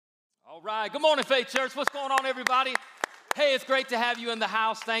All right. Good morning, Faith Church. What's going on, everybody? Hey, it's great to have you in the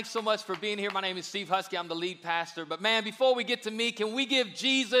house. Thanks so much for being here. My name is Steve Husky. I'm the lead pastor. But, man, before we get to me, can we give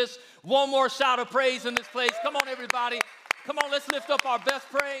Jesus one more shout of praise in this place? Come on, everybody. Come on, let's lift up our best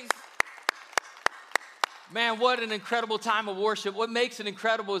praise. Man, what an incredible time of worship. What makes it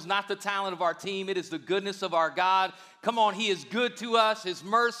incredible is not the talent of our team. It is the goodness of our God. Come on, He is good to us. His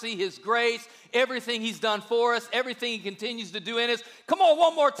mercy, His grace, everything He's done for us, everything He continues to do in us. Come on,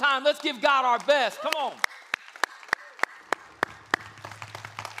 one more time. Let's give God our best. Come on.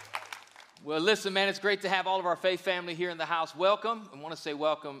 Well, listen, man, it's great to have all of our faith family here in the house. Welcome. I want to say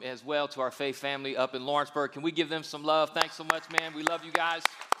welcome as well to our faith family up in Lawrenceburg. Can we give them some love? Thanks so much, man. We love you guys.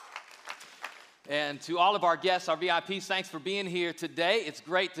 And to all of our guests, our VIPs, thanks for being here today. It's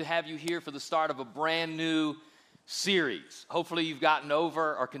great to have you here for the start of a brand new series. Hopefully you've gotten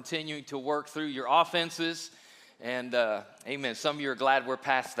over or continuing to work through your offenses. And amen, some of you are glad we're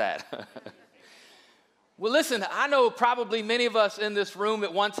past that. Well, listen, I know probably many of us in this room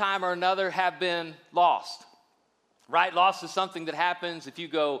at one time or another have been lost, right? Lost is something that happens if you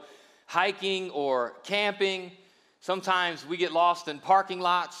go hiking or camping. Sometimes we get lost in parking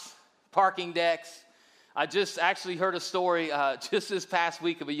lots, parking decks. I just actually heard a story just this past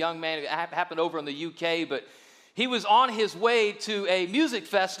week of a young man. It happened over in the UK, but he was on his way to a music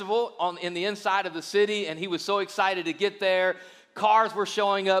festival in the inside of the city, and he was so excited to get there. Cars were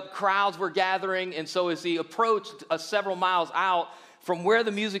showing up, crowds were gathering, and so as he approached several miles out from where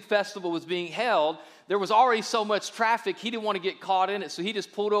the music festival was being held, there was already so much traffic, he didn't want to get caught in it, so he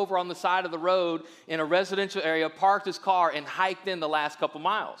just pulled over on the side of the road in a residential area, parked his car, and hiked in the last couple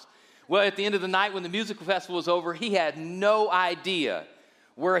miles. Well, at the end of the night, when the music festival was over, he had no idea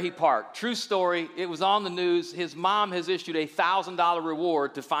where he parked. True story, it was on the news. His mom has issued a $1,000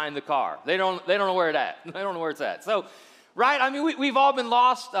 reward to find the car. They don't know where it's at. They don't know where it's at. So, right, I mean, we've all been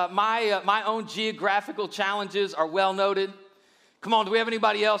lost. My own geographical challenges are well noted. Come on, do we have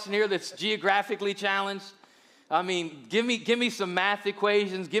anybody else in here that's geographically challenged? I mean, give me some math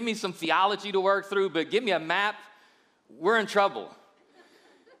equations, give me some theology to work through, but give me a map, we're in trouble.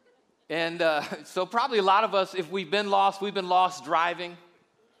 And so probably a lot of us, if we've been lost driving.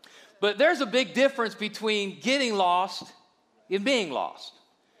 But there's a big difference between getting lost and being lost,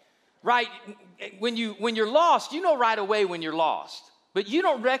 right? When you're lost, you know right away when you're lost, but you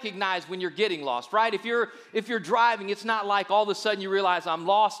don't recognize when you're getting lost, right? If you're driving, it's not like all of a sudden you realize I'm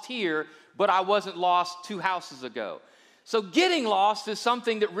lost here, but I wasn't lost 2 houses ago. So getting lost is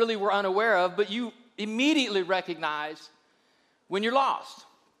something that really we're unaware of, but you immediately recognize when you're lost.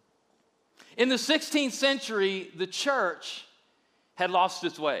 In the 16th century, the church had lost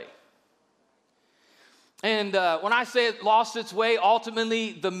its way. And when I say it lost its way,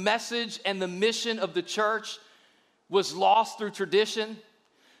 ultimately the message and the mission of the church was lost through tradition.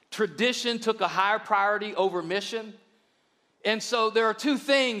 Tradition took a higher priority over mission. And so there are 2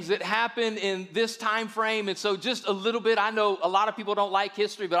 things that happened in this time frame. And so just a little bit, I know a lot of people don't like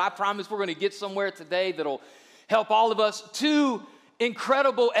history, but I promise we're going to get somewhere today that'll help all of us. 2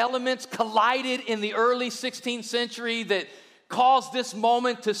 incredible elements collided in the early 16th century that caused this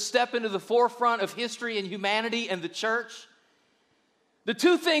moment to step into the forefront of history and humanity and the church. The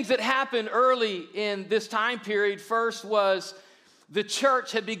 2 things that happened early in this time period, first was the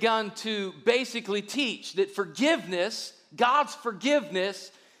church had begun to basically teach that forgiveness, God's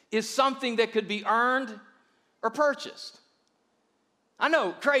forgiveness, is something that could be earned or purchased. I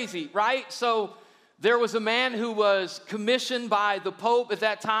know, crazy, right? So there was a man who was commissioned by the Pope at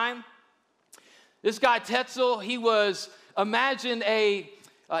that time. This guy, Tetzel, he was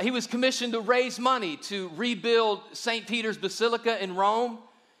commissioned to raise money to rebuild St. Peter's Basilica in Rome.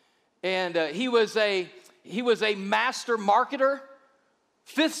 And he was a master marketer.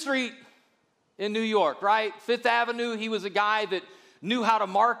 5th Street in New York, right? 5th Avenue, he was a guy that knew how to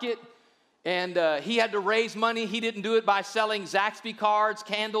market. And he had to raise money. He didn't do it by selling Zaxby cards,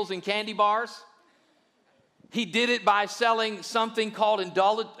 candles, and candy bars. He did it by selling something called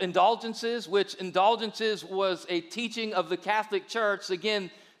indulgences, which indulgences was a teaching of the Catholic Church, again,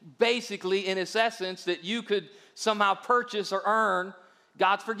 basically in its essence, that you could somehow purchase or earn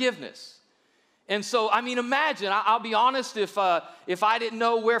God's forgiveness. And so, I mean, imagine, I'll be honest, if I didn't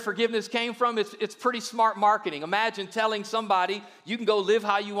know where forgiveness came from, it's pretty smart marketing. Imagine telling somebody, you can go live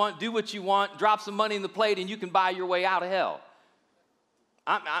how you want, do what you want, drop some money in the plate, and you can buy your way out of hell.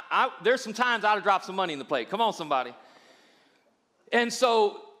 There's some times I'd have dropped some money in the plate. Come on, somebody. And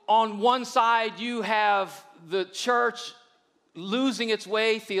so on one side, you have the church losing its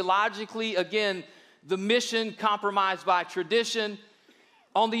way theologically. Again, the mission compromised by tradition.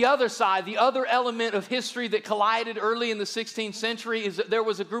 On the other side, the other element of history that collided early in the 16th century is that there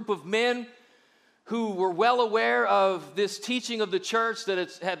was a group of men who were well aware of this teaching of the church that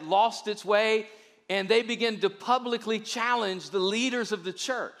it had lost its way, and they began to publicly challenge the leaders of the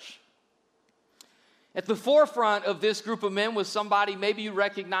church. At the forefront of this group of men was somebody, maybe you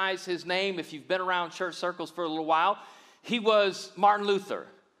recognize his name if you've been around church circles for a little while. He was Martin Luther.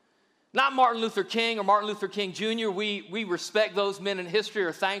 Not Martin Luther King or Martin Luther King Jr. We respect those men in history,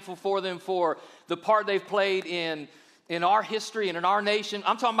 are thankful for them for the part they've played in our history and in our nation.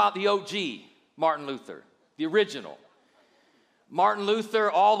 I'm talking about the OG Martin Luther, the original. Martin Luther,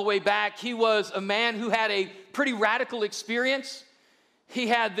 all the way back, he was a man who had a pretty radical experience. He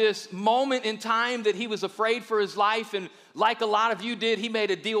had this moment in time that he was afraid for his life, and like a lot of you did, he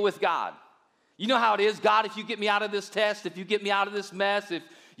made a deal with God. You know how it is, God, if you get me out of this test, if you get me out of this mess, if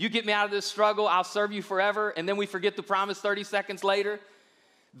you get me out of this struggle, I'll serve you forever. And then we forget the promise 30 seconds later.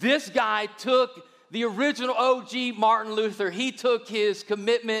 This guy took the original OG Martin Luther. He took his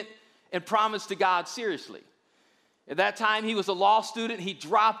commitment and promise to God seriously. At that time, he was a law student. He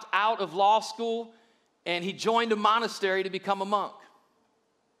dropped out of law school, and he joined a monastery to become a monk.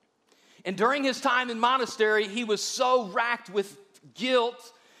 And during his time in monastery, he was so racked with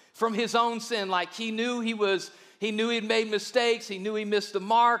guilt from his own sin. Like he knew he had made mistakes. He knew he missed the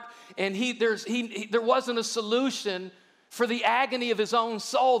mark. And there wasn't a solution for the agony of his own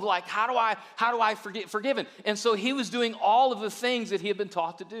soul. Like, how do I forget forgiven? And so he was doing all of the things that he had been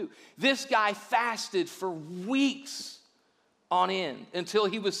taught to do. This guy fasted for weeks on end until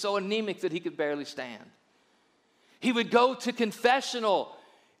he was so anemic that he could barely stand. He would go to confessional,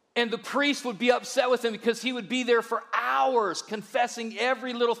 and the priest would be upset with him because he would be there for hours confessing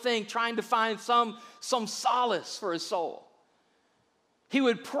every little thing, trying to find some solace for his soul. He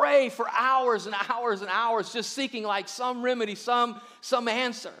would pray for hours and hours and hours, just seeking like some remedy, some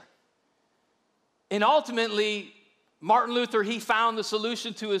answer. And ultimately, Martin Luther, he found the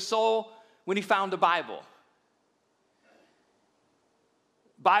solution to his soul when he found the Bible.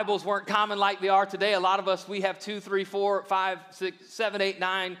 Bibles weren't common like they are today. A lot of us, we have 2, 3, 4, 5, 6, 7, 8,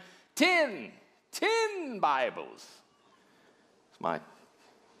 9, 10 Bibles.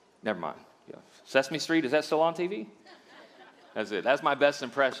 Never mind. Yeah. Sesame Street, is that still on TV? That's it. That's my best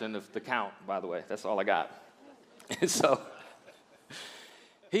impression of the count, by the way. That's all I got. And so,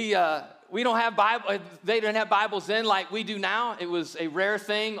 we don't have Bible. They didn't have Bibles then like we do now. It was a rare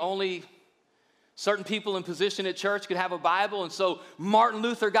thing. Only certain people in position at church could have a Bible. And so Martin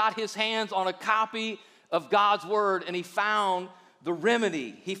Luther got his hands on a copy of God's Word, and he found the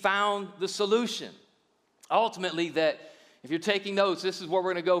remedy. He found the solution. Ultimately, that if you're taking notes, this is where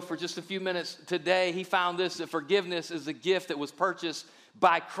we're going to go for just a few minutes today. He found this, that forgiveness is a gift that was purchased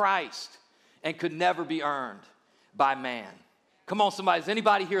by Christ and could never be earned by man. Come on, somebody. Is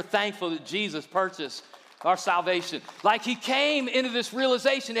anybody here thankful that Jesus purchased our salvation? Like he came into this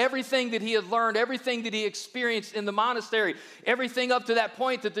realization, everything that he had learned, everything that he experienced in the monastery, everything up to that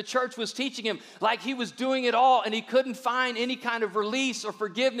point that the church was teaching him, like he was doing it all, and he couldn't find any kind of release or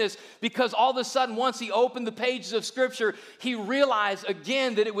forgiveness, because all of a sudden, once he opened the pages of Scripture, he realized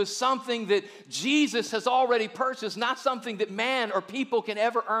again that it was something that Jesus has already purchased, not something that man or people can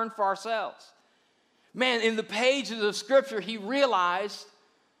ever earn for ourselves. Man, in the pages of Scripture, he realized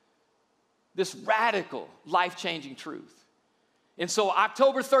this radical, life-changing truth. And so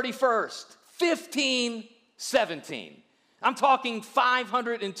October 31st, 1517, I'm talking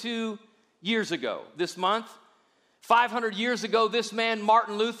 502 years ago this month. 500 years ago, this man,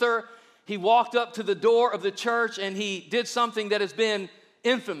 Martin Luther, he walked up to the door of the church and he did something that has been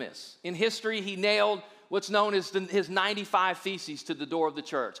infamous in history. He nailed what's known as his 95 Theses to the door of the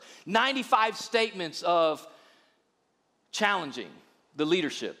church. 95 statements of challenging the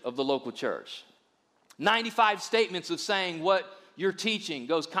leadership of the local church. 95 statements of saying what you're teaching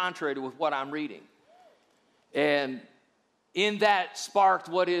goes contrary to what I'm reading. And in that sparked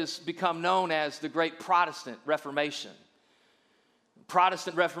what is become known as the Great Protestant Reformation.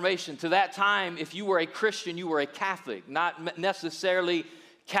 Protestant Reformation. To that time, if you were a Christian, you were a Catholic. Not necessarily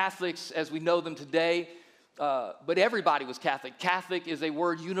Catholics as we know them today, but everybody was Catholic. Catholic is a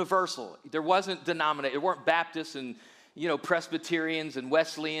word universal. There wasn't denomination. It weren't Baptists and Presbyterians and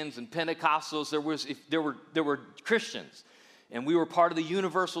Wesleyans and Pentecostals. There were Christians, and we were part of the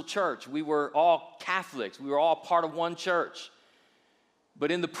universal church. We were all Catholics. We were all part of one church.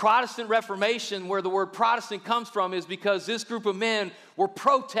 But in the Protestant Reformation, where the word Protestant comes from, is because this group of men were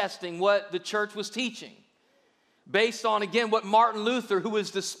protesting what the church was teaching. Based on, again, what Martin Luther, who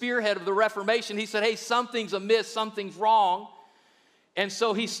was the spearhead of the Reformation, he said, hey, something's amiss, something's wrong. And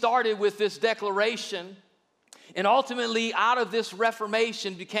so he started with this declaration. And ultimately, out of this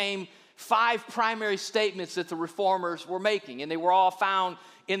Reformation became 5 primary statements that the Reformers were making. And they were all found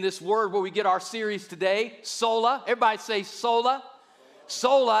in this word where we get our series today, sola. Everybody say sola.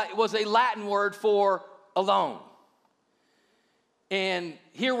 Sola was a Latin word for alone. And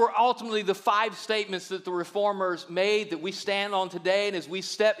here were ultimately the 5 statements that the Reformers made that we stand on today. And as we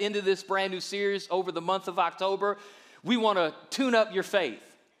step into this brand new series over the month of October, we want to tune up your faith.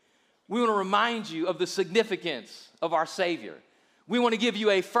 We want to remind you of the significance of our Savior. We want to give you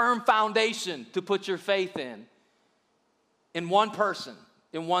a firm foundation to put your faith in one person,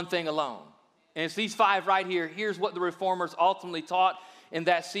 in one thing alone. And it's these 5 right here. Here's what the Reformers ultimately taught in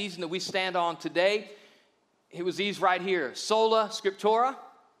that season that we stand on today. It was these right here: sola scriptura,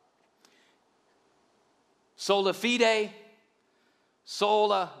 sola fide,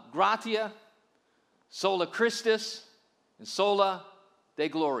 sola gratia, sola Christus, and sola Dei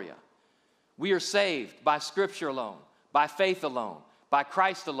Gloria. We are saved by Scripture alone, by faith alone, by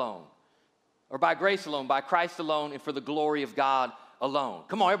Christ alone, or by grace alone, by Christ alone, and for the glory of God alone.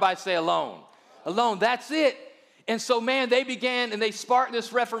 Come on, everybody say alone. Alone, that's it. And so, man, they began and they sparked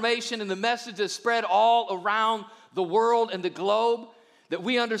this Reformation, and the message is spread all around the world and the globe, that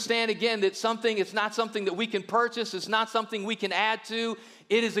we understand, again, that it's not something that we can purchase. It's not something we can add to.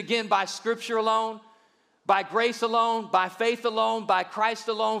 It is, again, by Scripture alone, by grace alone, by faith alone, by Christ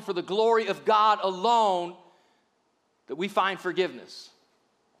alone, for the glory of God alone, that we find forgiveness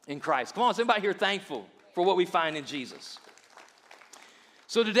in Christ. Come on, is anybody here thankful for what we find in Jesus?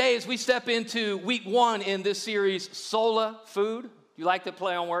 So today, as we step into week 1 in this series, Sola Food. You like to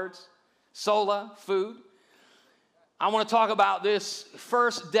play on words? Sola Food. I want to talk about this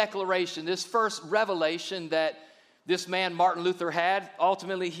first declaration, this first revelation that this man Martin Luther had.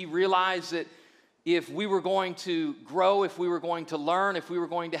 Ultimately, he realized that if we were going to grow, if we were going to learn, if we were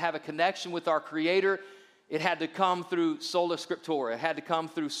going to have a connection with our Creator, it had to come through sola scriptura. It had to come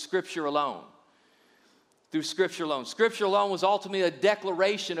through Scripture alone. Through Scripture alone. Scripture alone was ultimately a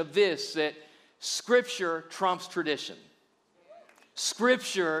declaration of this, that Scripture trumps tradition.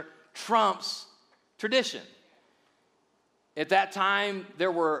 Scripture trumps tradition. At that time,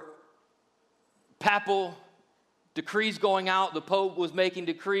 there were papal decrees going out. The Pope was making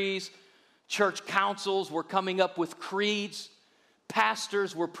decrees. Church councils were coming up with creeds.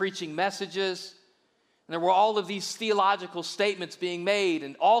 Pastors were preaching messages. And there were all of these theological statements being made.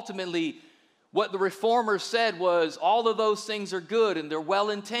 And ultimately, what the Reformers said was all of those things are good and they're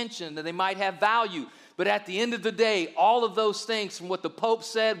well-intentioned and they might have value. But at the end of the day, all of those things, from what the Pope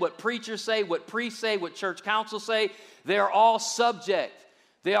said, what preachers say, what priests say, what church councils say, they are all subject.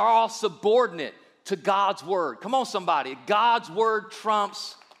 They are all subordinate to God's Word. Come on, somebody. God's Word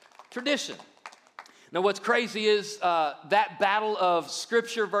trumps tradition. Now, what's crazy is that battle of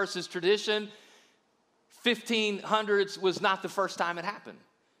Scripture versus tradition, 1500s, was not the first time it happened.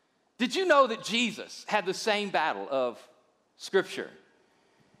 Did you know that Jesus had the same battle of Scripture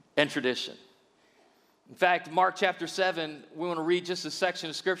and tradition? In fact, Mark chapter 7, we want to read just a section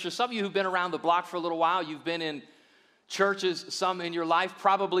of Scripture. Some of you who've been around the block for a little while, you've been in churches, some in your life,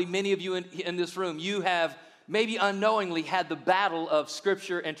 probably many of you in this room, you have maybe unknowingly had the battle of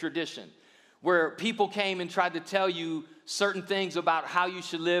Scripture and tradition, where people came and tried to tell you certain things about how you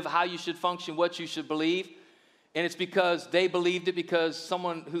should live, how you should function, what you should believe. And it's because they believed it, because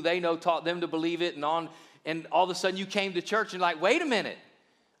someone who they know taught them to believe it, and all of a sudden you came to church and you're like, wait a minute,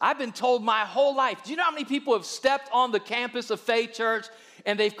 I've been told my whole life. Do you know how many people have stepped on the campus of Faith Church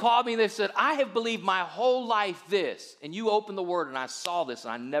and they've called me and they've said, I have believed my whole life this, and you opened the Word and I saw this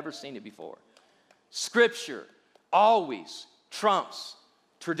and I've never seen it before. Scripture always trumps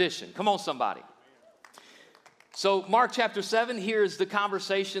tradition. Come on, somebody. So Mark chapter 7, here's the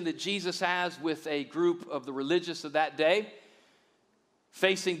conversation that Jesus has with a group of the religious of that day,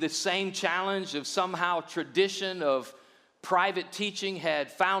 facing the same challenge of somehow tradition of private teaching had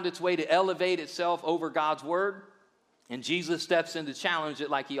found its way to elevate itself over God's Word. And Jesus steps in to challenge it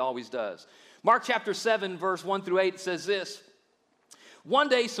like he always does. Mark chapter 7, verse 1 through 8 says this: One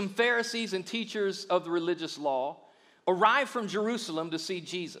day some Pharisees and teachers of the religious law arrived from Jerusalem to see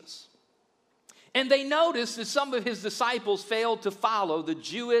Jesus. And they noticed that some of his disciples failed to follow the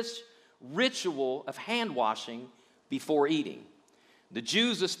Jewish ritual of hand washing before eating. The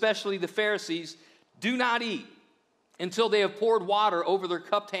Jews, especially the Pharisees, do not eat until they have poured water over their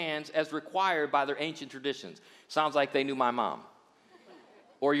cupped hands as required by their ancient traditions. Sounds like they knew my mom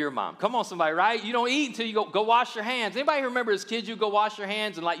or your mom. Come on, somebody, right? You don't eat until you go wash your hands. Anybody remember as kids you go wash your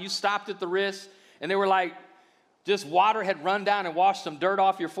hands and like you stopped at the wrist and they were like just water had run down and washed some dirt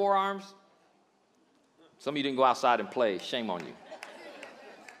off your forearms? Some of you didn't go outside and play. Shame on you.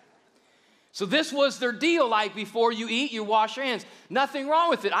 So this was their deal, like before you eat, you wash your hands. Nothing wrong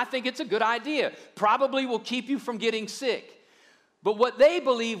with it. I think it's a good idea. Probably will keep you from getting sick. But what they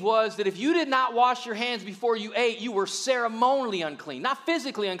believed was that if you did not wash your hands before you ate, you were ceremonially unclean, not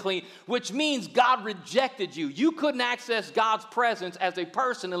physically unclean, which means God rejected you. You couldn't access God's presence as a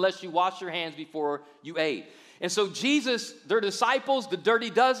person unless you washed your hands before you ate. And so Jesus, their disciples, the dirty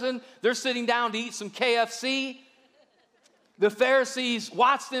dozen, they're sitting down to eat some KFC. The Pharisees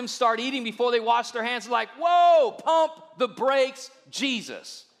watch them start eating before they wash their hands. They're like, whoa, pump the brakes,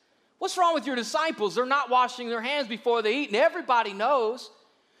 Jesus. What's wrong with your disciples? They're not washing their hands before they eat. And everybody knows.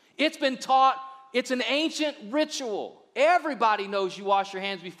 It's been taught. It's an ancient ritual. Everybody knows you wash your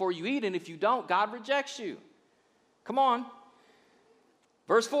hands before you eat. And if you don't, God rejects you. Come on.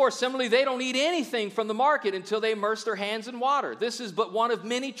 Verse 4, similarly, they don't eat anything from the market until they immerse their hands in water. This is but one of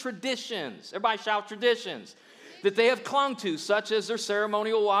many traditions. Everybody shout traditions. That they have clung to, such as their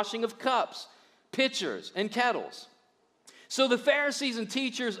ceremonial washing of cups, pitchers, and kettles. So the Pharisees and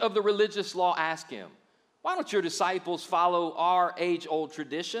teachers of the religious law ask him, why don't your disciples follow our age-old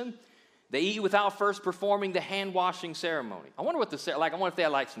tradition? They eat without first performing the hand-washing ceremony. I wonder what I wonder if they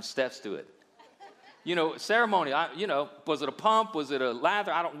had like some steps to it. You know, ceremony, was it a pump? Was it a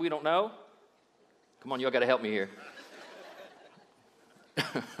lather? We don't know. Come on, y'all got to help me here.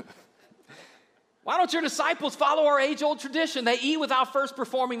 Why don't your disciples follow our age-old tradition? They eat without first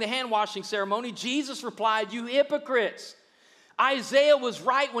performing the hand-washing ceremony. Jesus replied, you hypocrites. Isaiah was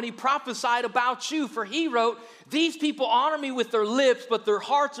right when he prophesied about you, for he wrote, these people honor me with their lips, but their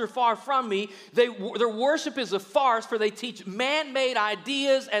hearts are far from me. Their worship is a farce, for they teach man-made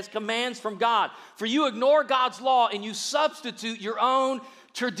ideas as commands from God. For you ignore God's law and you substitute your own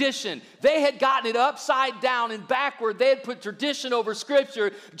tradition. They had gotten it upside down and backward. They had put tradition over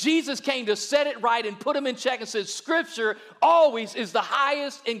Scripture. Jesus came to set it right and put them in check and said, Scripture always is the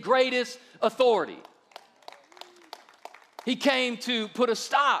highest and greatest authority. He came to put a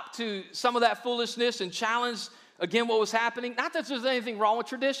stop to some of that foolishness and challenge, again, what was happening. Not that there's anything wrong with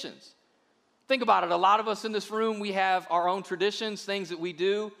traditions. Think about it. A lot of us in this room, we have our own traditions, things that we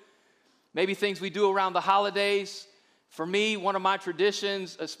do, maybe things we do around the holidays. For me, one of my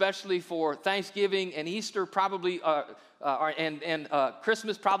traditions, especially for Thanksgiving and Easter, probably, and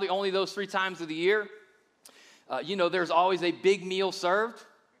Christmas, probably only those 3 times of the year. There's always a big meal served.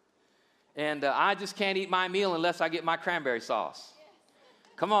 And I just can't eat my meal unless I get my cranberry sauce.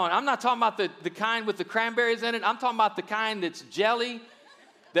 Come on, I'm not talking about the kind with the cranberries in it. I'm talking about the kind that's jelly,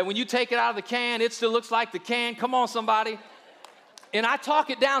 that when you take it out of the can, it still looks like the can. Come on, somebody. And I talk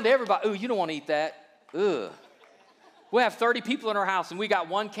it down to everybody. Ooh, you don't want to eat that. Ugh. We have 30 people in our house, and we got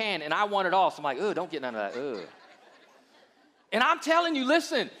 1 can, and I want it all. So I'm like, ugh, don't get none of that. Ugh. And I'm telling you,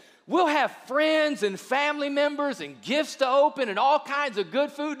 listen, we'll have friends and family members and gifts to open and all kinds of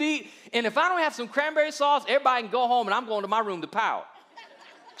good food to eat. And if I don't have some cranberry sauce, everybody can go home, and I'm going to my room to pout.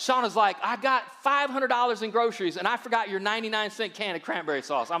 Shauna's like, I got $500 in groceries, and I forgot your 99-cent can of cranberry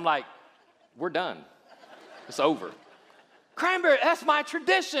sauce. I'm like, we're done. It's over. Cranberry, that's my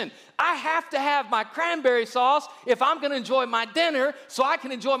tradition. I have to have my cranberry sauce if I'm going to enjoy my dinner so I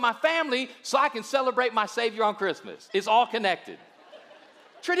can enjoy my family so I can celebrate my Savior on Christmas. It's all connected.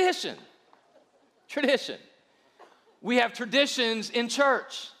 Tradition. Tradition. We have traditions in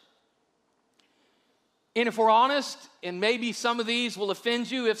church. And if we're honest, and maybe some of these will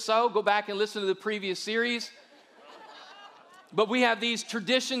offend you, if so, go back and listen to the previous series. But we have these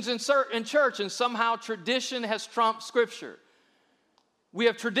traditions in church, and somehow tradition has trumped Scripture. We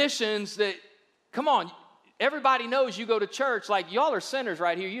have traditions that, come on, everybody knows you go to church, like y'all are sinners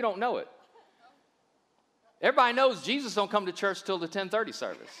right here, you don't know it. Everybody knows Jesus don't come to church till the 10:30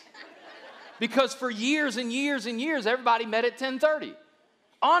 service. Because for years and years and years, everybody met at 10:30.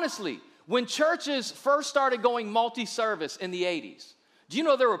 Honestly, when churches first started going multi-service in the 80s, do you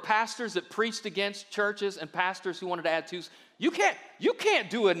know there were pastors that preached against churches and pastors who wanted to add 2? You can't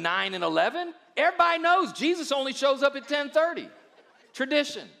do a 9 and 11. Everybody knows Jesus only shows up at 10:30.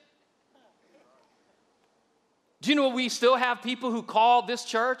 Tradition. Do you know we still have people who call this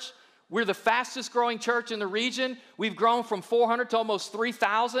church? We're the fastest growing church in the region. We've grown from 400 to almost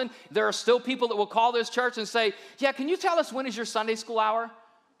 3,000. There are still people that will call this church and say, yeah, can you tell us when is your Sunday school hour?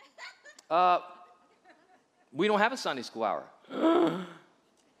 We don't have a Sunday school hour.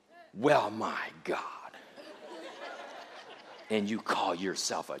 Well, my God. And you call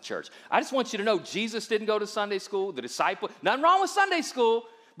yourself a church. I just want you to know Jesus didn't go to Sunday school. The disciple, nothing wrong with Sunday school,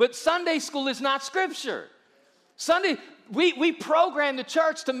 but Sunday school is not Scripture. We program the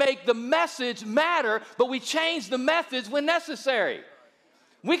church to make the message matter, but we change the methods when necessary.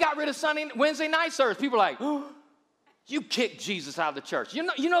 We got rid of Wednesday night service. People are like, oh, You kicked Jesus out of the church. You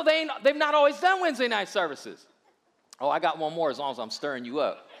know they've not always done Wednesday night services. Oh, I got one more as long as I'm stirring you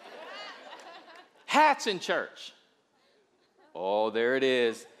up. Hats in church. Oh, there it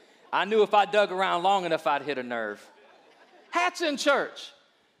is. I knew if I dug around long enough, I'd hit a nerve. Hats in church.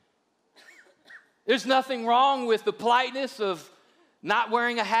 There's nothing wrong with the politeness of not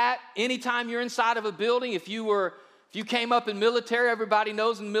wearing a hat anytime you're inside of a building. If you came up in military, everybody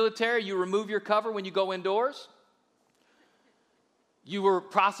knows in the military you remove your cover when you go indoors. You were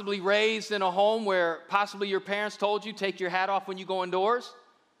possibly raised in a home where possibly your parents told you take your hat off when you go indoors.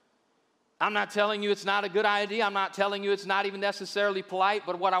 I'm not telling you it's not a good idea. I'm not telling you it's not even necessarily polite,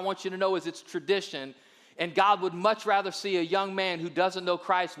 but what I want you to know is it's tradition. And God would much rather see a young man who doesn't know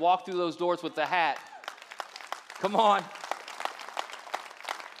Christ walk through those doors with the hat. Come on.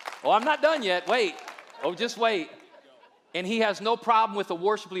 Oh, I'm not done yet. Wait. Oh, just wait. And he has no problem with a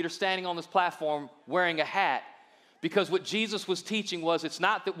worship leader standing on this platform wearing a hat, because what Jesus was teaching was it's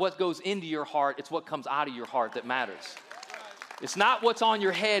not that what goes into your heart, it's what comes out of your heart that matters. It's not what's on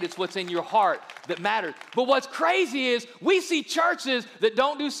your head, it's what's in your heart that matters. But what's crazy is we see churches that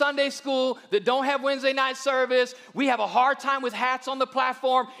don't do Sunday school, that don't have Wednesday night service. We have a hard time with hats on the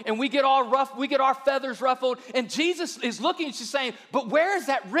platform, and we get all rough, we get our feathers ruffled. And Jesus is looking and she's saying, but where is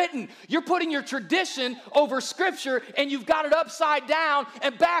that written? You're putting your tradition over Scripture, and you've got it upside down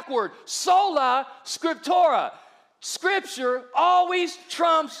and backward. Sola scriptura. Scripture always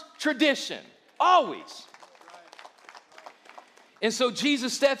trumps tradition. Always. And so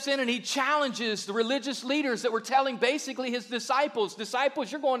Jesus steps in and he challenges the religious leaders that were telling basically his disciples,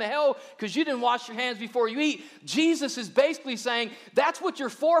 you're going to hell because you didn't wash your hands before you eat. Jesus is basically saying, that's what your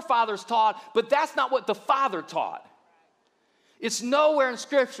forefathers taught, but that's not what the Father taught. It's nowhere in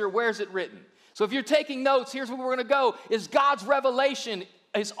Scripture. Where's it written? So if you're taking notes, here's where we're going to go, is God's revelation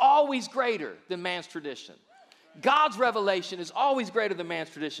is always greater than man's tradition. God's revelation is always greater than man's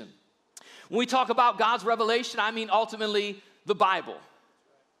tradition. When we talk about God's revelation, I mean ultimately the Bible.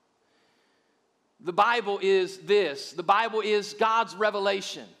 The Bible is this. The Bible is God's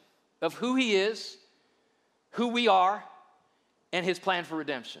revelation of who he is, who we are, and his plan for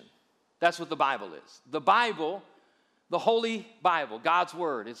redemption. That's what the Bible is. The Bible, the Holy Bible, God's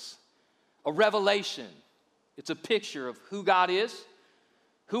Word, it's a revelation. It's a picture of who God is,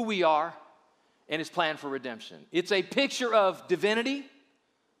 who we are, and his plan for redemption. It's a picture of divinity,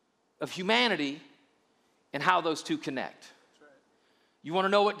 of humanity, and how those two connect. You want to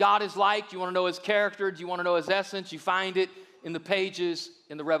know what God is like? You want to know his character? Do you want to know his essence? You find it in the pages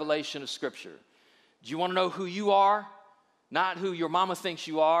in the revelation of Scripture. Do you want to know who you are? Not who your mama thinks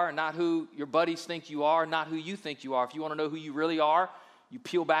you are, not who your buddies think you are, not who you think you are. If you want to know who you really are, you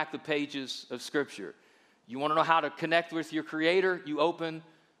peel back the pages of Scripture. You want to know how to connect with your Creator? You open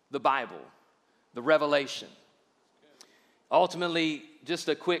the Bible, the revelation. Ultimately, just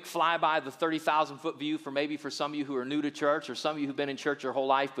a quick flyby, the 30,000-foot view for some of you who are new to church, or some of you who've been in church your whole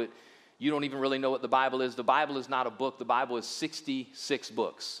life, but you don't even really know what the Bible is. The Bible is not a book. The Bible is 66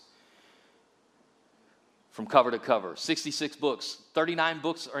 books from cover to cover. 66 books. 39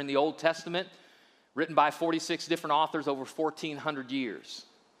 books are in the Old Testament, written by 46 different authors over 1,400 years,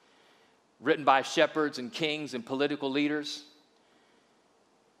 written by shepherds and kings and political leaders.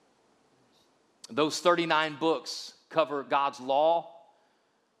 Those 39 books cover God's law,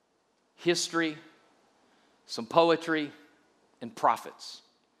 history, some poetry, and prophets.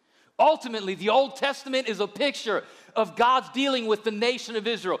 Ultimately, the Old Testament is a picture of God's dealing with the nation of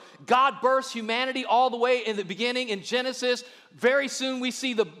Israel. God births humanity all the way in the beginning in Genesis. Very soon we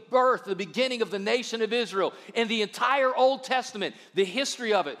see the birth, the beginning of the nation of Israel. And the entire Old Testament, the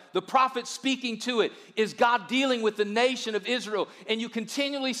history of it, the prophets speaking to it, is God dealing with the nation of Israel. And you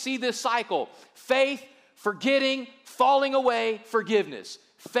continually see this cycle: faith, forgetting, falling away, forgiveness.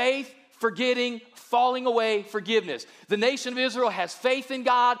 Faith, forgetting, falling away, forgiveness. The nation of Israel has faith in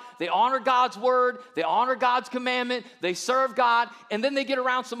God. They honor God's word. They honor God's commandment. They serve God. And then they get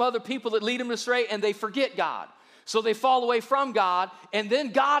around some other people that lead them astray, and they forget God. So they fall away from God. And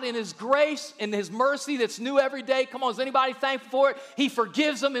then God, in his grace and his mercy that's new every day, come on, is anybody thankful for it? He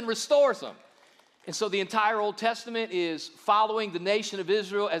forgives them and restores them. And so the entire Old Testament is following the nation of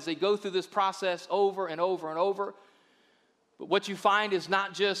Israel as they go through this process over and over and over. But what you find is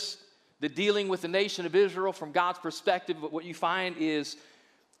not just the dealing with the nation of Israel from God's perspective, but what you find is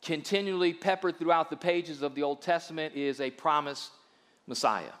continually peppered throughout the pages of the Old Testament is a promised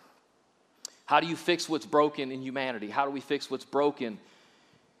Messiah. How do you fix what's broken in humanity? How do we fix what's broken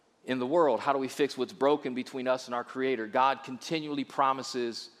in the world? How do we fix what's broken between us and our Creator? God continually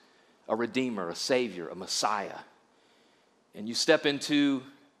promises a Redeemer, a Savior, a Messiah. And you step into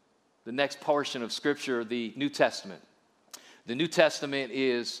the next portion of Scripture, the New Testament. The New Testament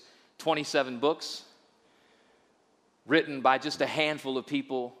is 27 books written by just a handful of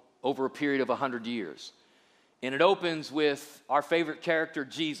people over a period of 100 years. And it opens with our favorite character,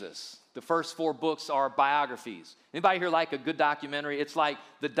 Jesus. The first 4 books are biographies. Anybody here like a good documentary? It's like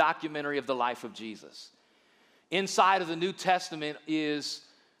the documentary of the life of Jesus. Inside of the New Testament is,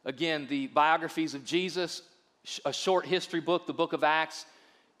 again, the biographies of Jesus, a short history book, the book of Acts,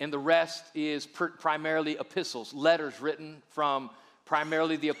 and the rest is primarily epistles, letters written from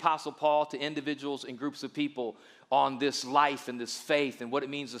primarily the Apostle Paul to individuals and groups of people on this life and this faith and what it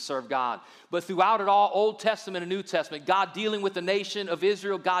means to serve God. But throughout it all, Old Testament and New Testament, God dealing with the nation of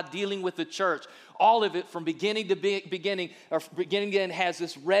Israel, God dealing with the church, all of it from beginning to beginning to end has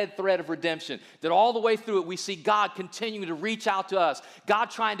this red thread of redemption. That all the way through it, we see God continuing to reach out to us,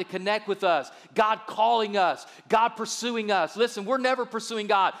 God trying to connect with us, God calling us, God pursuing us. Listen, we're never pursuing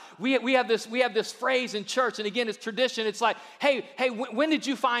God. We have this phrase in church, and again, it's tradition. It's like, hey, when did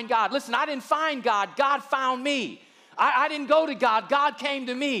you find God? Listen, I didn't find God. God found me. I didn't go to God. God came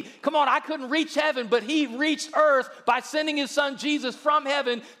to me. Come on, I couldn't reach heaven, but he reached earth by sending his son Jesus from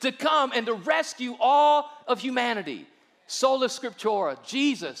heaven to come and to rescue all of humanity. Sola Scriptura.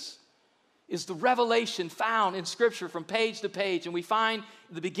 Jesus is the revelation found in Scripture from page to page. And we find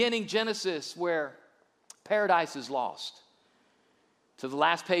the beginning, Genesis, where paradise is lost. To the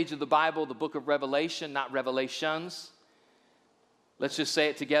last page of the Bible, the book of Revelation, not Revelations. Let's just say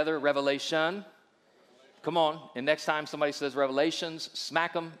it together, Revelation. Come on, and next time somebody says Revelations,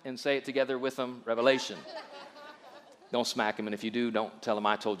 smack them and say it together with them, Revelation. Don't smack them, and if you do, don't tell them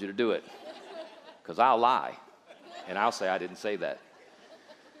I told you to do it, because I'll lie, and I'll say I didn't say that.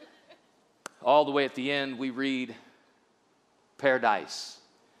 All the way at the end, we read paradise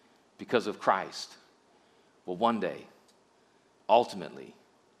because of Christ will one day, ultimately,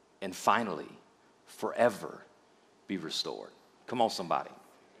 and finally, forever be restored. Come on, somebody.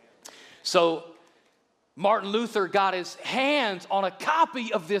 So, Martin Luther got his hands on a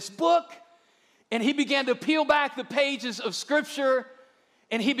copy of this book, and he began to peel back the pages of Scripture,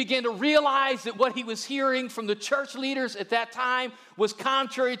 and he began to realize that what he was hearing from the church leaders at that time was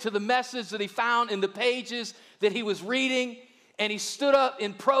contrary to the message that he found in the pages that he was reading, and he stood up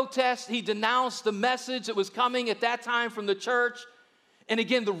in protest. He denounced the message that was coming at that time from the church. And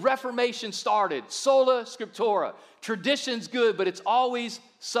again, the Reformation started. Sola Scriptura. Tradition's good, but it's always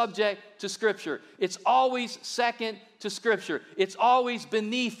subject to Scripture. It's always second to Scripture. It's always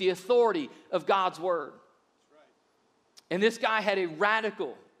beneath the authority of God's Word. That's right. And this guy had a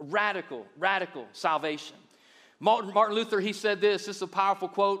radical salvation. Martin Luther, he said this is a powerful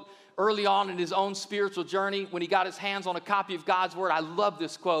quote early on in his own spiritual journey when he got his hands on a copy of God's Word. I love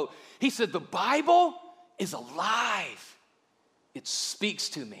this quote. He said, "The Bible is alive. It speaks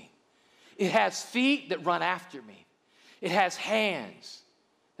to me. It has feet that run after me. It has hands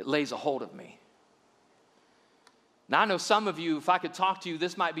that lays a hold of me." Now, I know some of you, if I could talk to you,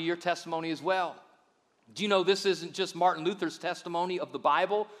 this might be your testimony as well. Do you know this isn't just Martin Luther's testimony of the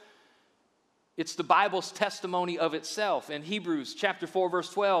Bible? It's the Bible's testimony of itself. In Hebrews chapter 4, verse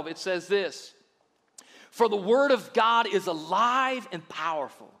 12, it says this, "For the word of God is alive and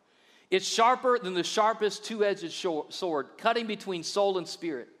powerful. It's sharper than the sharpest two-edged sword, cutting between soul and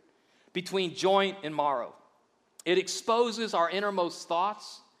spirit, between joint and marrow. It exposes our innermost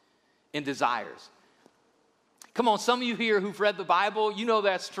thoughts and desires." Come on, some of you here who've read the Bible, you know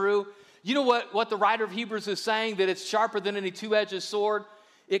that's true. You know what the writer of Hebrews is saying, that it's sharper than any two-edged sword.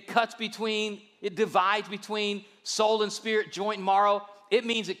 It divides between soul and spirit, joint and marrow. It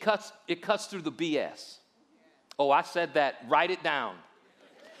means it cuts through the BS. Oh, I said that. Write it down.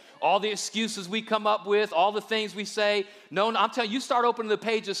 All the excuses we come up with, all the things we say. No, I'm telling you, you start opening the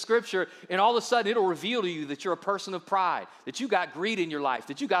page of Scripture, and all of a sudden it'll reveal to you that you're a person of pride, that you got greed in your life,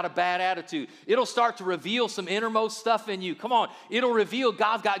 that you got a bad attitude. It'll start to reveal some innermost stuff in you. Come on, it'll reveal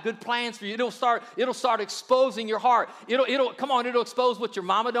God's got good plans for you. It'll start exposing your heart. It'll expose what your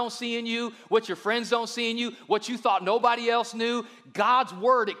mama don't see in you, what your friends don't see in you, what you thought nobody else knew. God's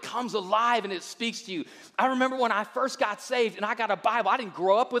word, it comes alive and it speaks to you. I remember when I first got saved and I got a Bible. I didn't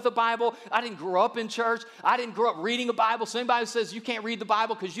grow up with a Bible. I didn't grow up in church. I didn't grow up reading a Bible. So anybody who says you can't read the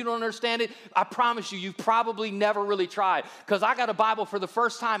Bible because you don't understand it, I promise you, you've probably never really tried. Because I got a Bible for the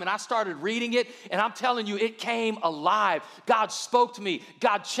first time and I started reading it, and I'm telling you, it came alive. God spoke to me.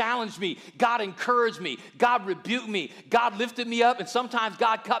 God challenged me. God encouraged me. God rebuked me. God lifted me up, and sometimes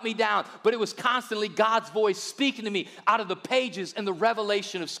God cut me down. But it was constantly God's voice speaking to me out of the pages and the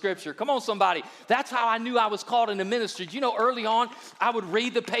revelation of Scripture. Come on, somebody. That's how I knew I was called into ministry. You know, early on, I would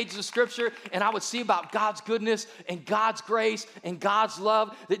read the pages of Scripture and I would see about God's goodness and God's God's grace and God's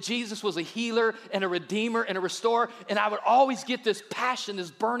love, that Jesus was a healer and a redeemer and a restorer. And I would always get this passion, this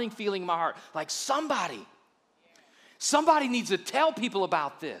burning feeling in my heart, like somebody needs to tell people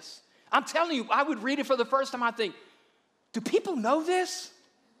about this. I'm telling you, I would read it for the first time, I think, do people know this?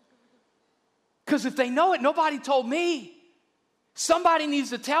 Because if they know it, nobody told me. Somebody needs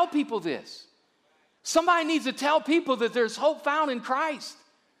to tell people this. Somebody needs to tell people that there's hope found in Christ,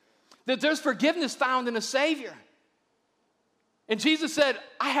 that there's forgiveness found in a Savior. And Jesus said,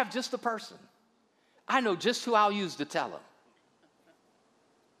 I have just the person. I know just who I'll use to tell them.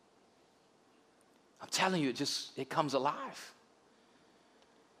 I'm telling you, it comes alive.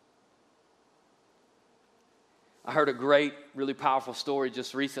 I heard a great, really powerful story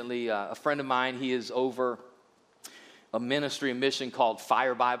just recently. A friend of mine, he is over a ministry and mission called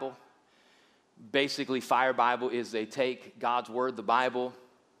Fire Bible. Basically, Fire Bible is they take God's word, the Bible,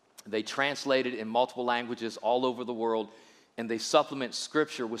 they translate it in multiple languages all over the world, and they supplement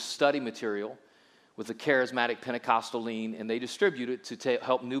scripture with study material with a charismatic Pentecostal lean, and they distribute it to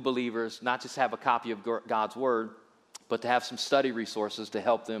help new believers not just have a copy of God's word, but to have some study resources to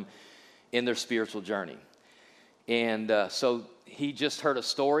help them in their spiritual journey. And so he just heard a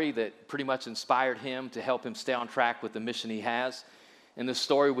story that pretty much inspired him to help him stay on track with the mission he has. And the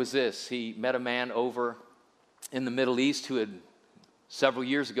story was this. He met a man over in the Middle East who had several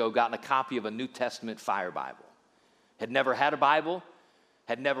years ago gotten a copy of a New Testament Fire Bible. Had never had a Bible,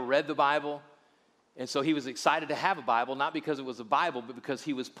 had never read the Bible. And so he was excited to have a Bible, not because it was a Bible, but because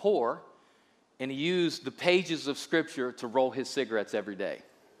he was poor and he used the pages of Scripture to roll his cigarettes every day.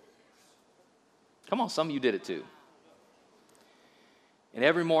 Come on, some of you did it too. And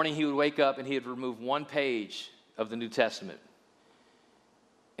every morning he would wake up and he would remove one page of the New Testament.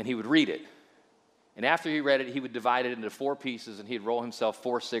 And he would read it. And after he read it, he would divide it into 4 pieces and he'd roll himself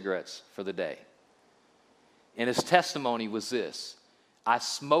 4 cigarettes for the day. And his testimony was this: I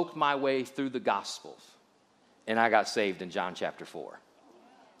smoked my way through the Gospels and I got saved in John chapter 4.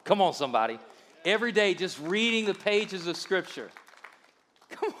 Come on, somebody. Every day just reading the pages of Scripture.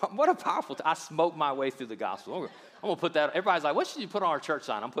 Come on, what a powerful I smoked my way through the Gospel. I'm going to put that, everybody's like, what should you put on our church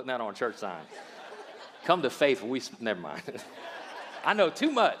sign? I'm putting that on our church sign. Come to faith, never mind. I know,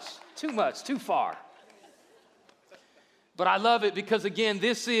 too much, too far. But I love it because, again,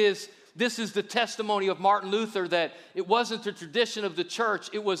 this is the testimony of Martin Luther, that it wasn't the tradition of the church,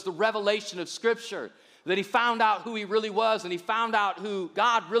 it was the revelation of Scripture, that he found out who he really was and he found out who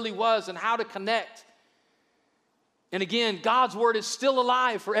God really was and how to connect. And again, God's word is still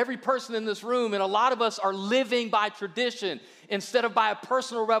alive for every person in this room, and a lot of us are living by tradition instead of by a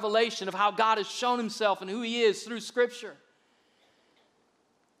personal revelation of how God has shown himself and who he is through Scripture.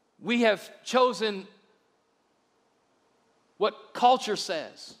 We have chosen what culture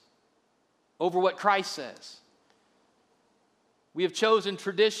says over what Christ says. We have chosen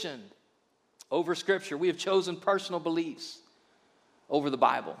tradition over Scripture. We have chosen personal beliefs over the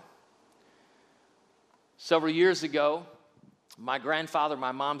Bible. Several years ago, my grandfather,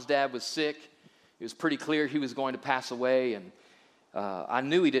 my mom's dad, was sick. It was pretty clear he was going to pass away, and I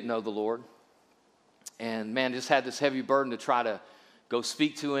knew he didn't know the Lord. And man, just had this heavy burden to try to go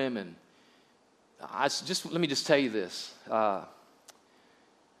speak to him. And let me just tell you this, and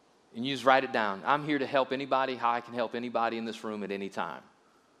you just write it down. I'm here to help anybody how I can help anybody in this room at any time.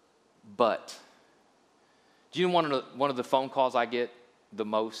 But do you know one of the phone calls I get the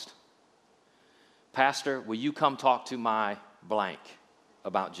most? Pastor, will you come talk to my blank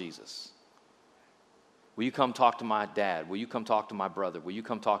about Jesus? Will you come talk to my dad? Will you come talk to my brother? Will you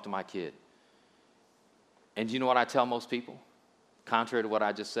come talk to my kid? And do you know what I tell most people? Contrary to what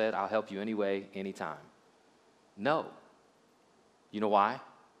I just said, I'll help you anyway, anytime. No. You know why?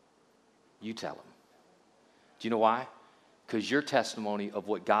 You tell them. Do you know why? Because your testimony of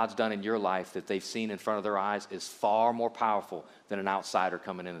what God's done in your life that they've seen in front of their eyes is far more powerful than an outsider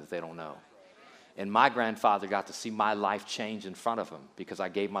coming in that they don't know. And my grandfather got to see my life change in front of him because I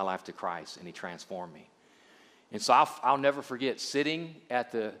gave my life to Christ and he transformed me. And so I'll never forget sitting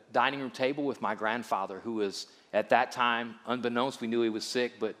at the dining room table with my grandfather, who was at that time, unbeknownst, we knew he was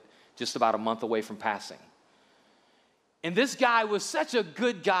sick, but just about a month away from passing. And this guy was such a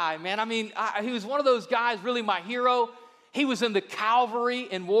good guy, man. I mean, he was one of those guys, really my hero. He was in the cavalry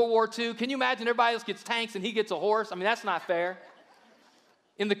in World War II. Can you imagine everybody else gets tanks and he gets a horse? I mean, that's not fair.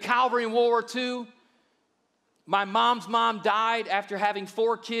 In the cavalry in World War II, my mom's mom died after having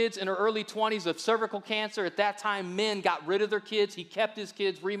 4 kids in her early 20s of cervical cancer. At that time, men got rid of their kids. He kept his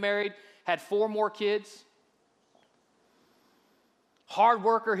kids, remarried, had 4 more kids. Hard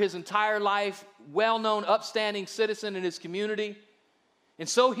worker his entire life, well-known, upstanding citizen in his community. And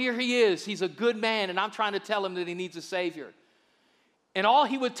so here he is. He's a good man, and I'm trying to tell him that he needs a Savior. And all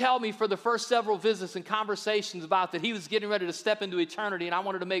he would tell me for the first several visits and conversations about that he was getting ready to step into eternity, and I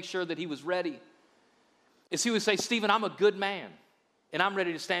wanted to make sure that he was ready, is he would say, Stephen, I'm a good man, and I'm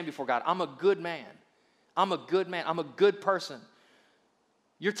ready to stand before God. I'm a good man. I'm a good man. I'm a good person.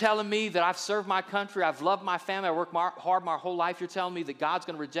 You're telling me that I've served my country, I've loved my family, I worked hard my whole life. You're telling me that God's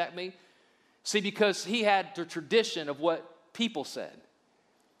going to reject me? See, because he had the tradition of what people said.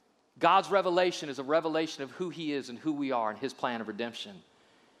 God's revelation is a revelation of who he is and who we are and his plan of redemption.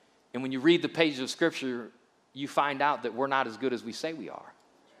 And when you read the pages of Scripture, you find out that we're not as good as we say we are.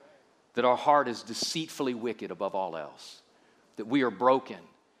 That our heart is deceitfully wicked above all else. That we are broken.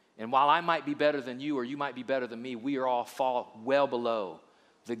 And while I might be better than you or you might be better than me, we are all fall well below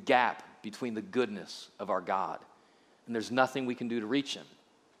the gap between the goodness of our God. And there's nothing we can do to reach him.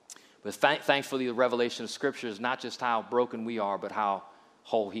 But thankfully, the revelation of Scripture is not just how broken we are, but how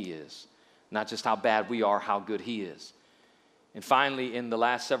whole he is. Not just how bad we are, how good he is. And finally, in the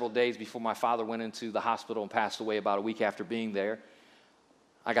last several days before my father went into the hospital and passed away about a week after being there,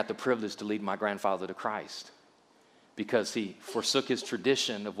 I got the privilege to lead my grandfather to Christ. Because he forsook his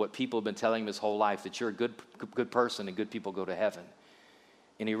tradition of what people have been telling him his whole life, that you're a good person and good people go to heaven.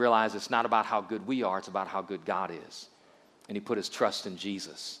 And he realized it's not about how good we are, it's about how good God is. And he put his trust in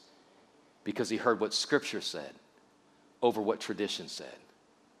Jesus because he heard what Scripture said over what tradition said.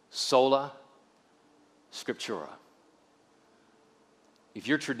 Sola Scriptura. If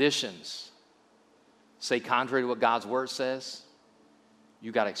your traditions say contrary to what God's word says,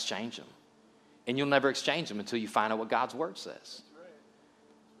 you got to exchange them. And you'll never exchange them until you find out what God's word says. That's right.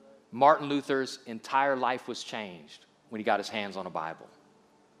 Martin Luther's entire life was changed when he got his hands on a Bible.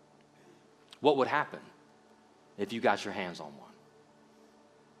 What would happen if you got your hands on one?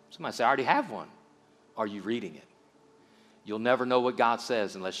 Somebody say, I already have one. Are you reading it? You'll never know what God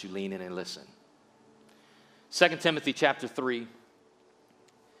says unless you lean in and listen. 2 Timothy chapter 3.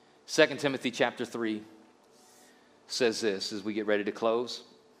 2 Timothy chapter 3 says this as we get ready to close.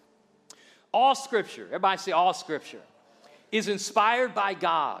 All Scripture, everybody say all Scripture, is inspired by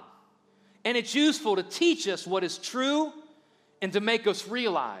God. And it's useful to teach us what is true and to make us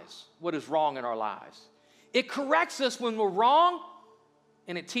realize what is wrong in our lives. It corrects us when we're wrong,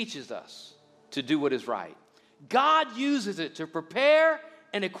 and it teaches us to do what is right. God uses it to prepare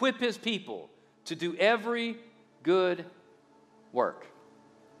and equip his people to do every good work.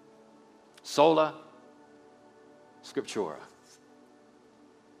 Sola Scriptura.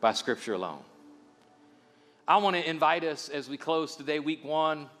 By Scripture alone. I want to invite us as we close today, week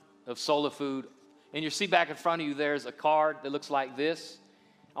 1 of Sola Food. In your seat back in front of you, there's a card that looks like this.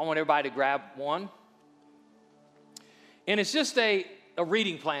 I want everybody to grab one. And it's just a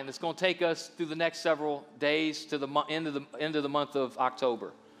reading plan that's going to take us through the next several days to the end of the month of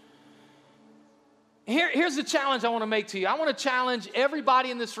October. Here's the challenge I want to make to you. I want to challenge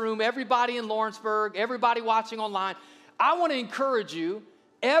everybody in this room, everybody in Lawrenceburg, everybody watching online. I want to encourage you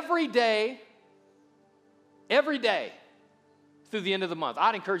every day through the end of the month.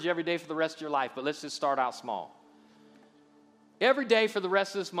 I'd encourage you every day for the rest of your life, but let's just start out small. Every day for the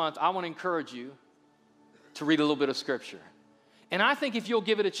rest of this month, I want to encourage you to read a little bit of Scripture. And I think if you'll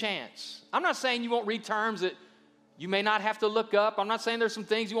give it a chance, I'm not saying you won't read terms that you may not have to look up. I'm not saying there's some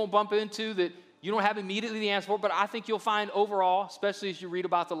things you won't bump into that you don't have immediately the answer for, but I think you'll find overall, especially as you read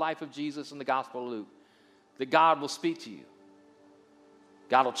about the life of Jesus in the Gospel of Luke, that God will speak to you.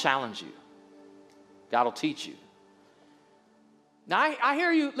 God will challenge you. God will teach you. Now, I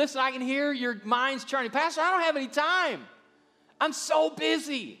hear you. Listen, I can hear your minds churning. Pastor, I don't have any time. I'm so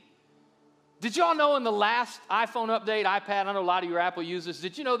busy. Did y'all know in the last iPhone update, iPad, I know a lot of your Apple users,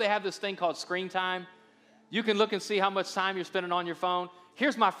 did you know they have this thing called screen time? You can look and see how much time you're spending on your phone.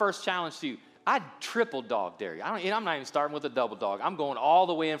 Here's my first challenge to you. I triple dog dare you. I'm not even starting with a double dog. I'm going all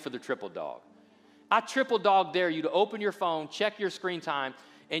the way in for the triple dog. I triple dog dare you to open your phone, check your screen time,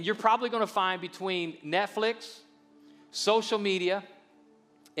 and you're probably going to find between Netflix, social media,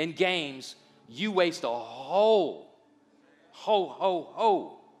 and games, you waste a whole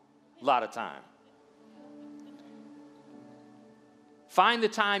lot of time. Find the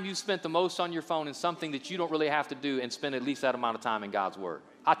time you spent the most on your phone in something that you don't really have to do and spend at least that amount of time in God's Word.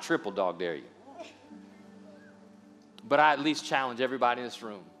 I triple dog dare you. But I at least challenge everybody in this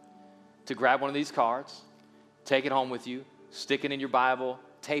room to grab one of these cards, take it home with you, stick it in your Bible,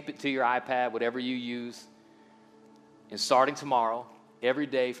 tape it to your iPad, whatever you use. And starting tomorrow, every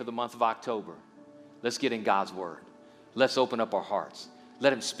day for the month of October, let's get in God's Word. Let's open up our hearts.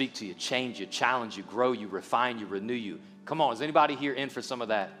 Let him speak to you, change you, challenge you, grow you, refine you, renew you. Come on, is anybody here in for some of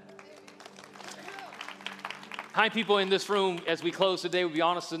that? How many people in this room, as we close today, would be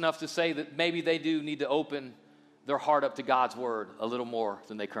honest enough to say that maybe they do need to open their heart up to God's word a little more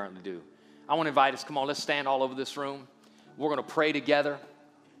than they currently do? I want to invite us. Come on, let's stand all over this room. We're going to pray together.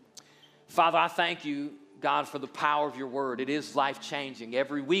 Father, I thank you, God, for the power of your word. It is life-changing.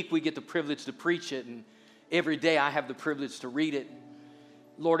 Every week we get the privilege to preach it, and every day I have the privilege to read it.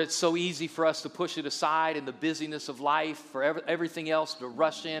 Lord, it's so easy for us to push it aside in the busyness of life, for everything else to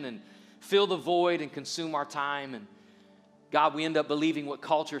rush in and fill the void and consume our time. And God, we end up believing what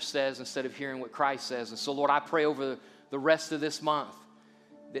culture says instead of hearing what Christ says. And so, Lord, I pray over the rest of this month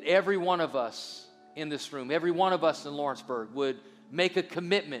that every one of us in this room, every one of us in Lawrenceburg would make a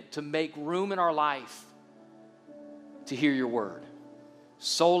commitment to make room in our life to hear your word.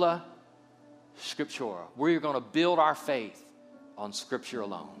 Sola Scriptura. We're going to build our faith on Scripture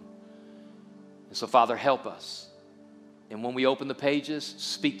alone. And so, Father, help us. And when we open the pages,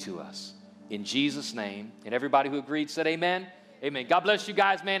 speak to us. In Jesus' name. And everybody who agreed said amen. Amen. God bless you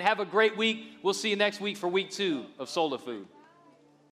guys, man. Have a great week. We'll see you next week for week 2 of Sola Food.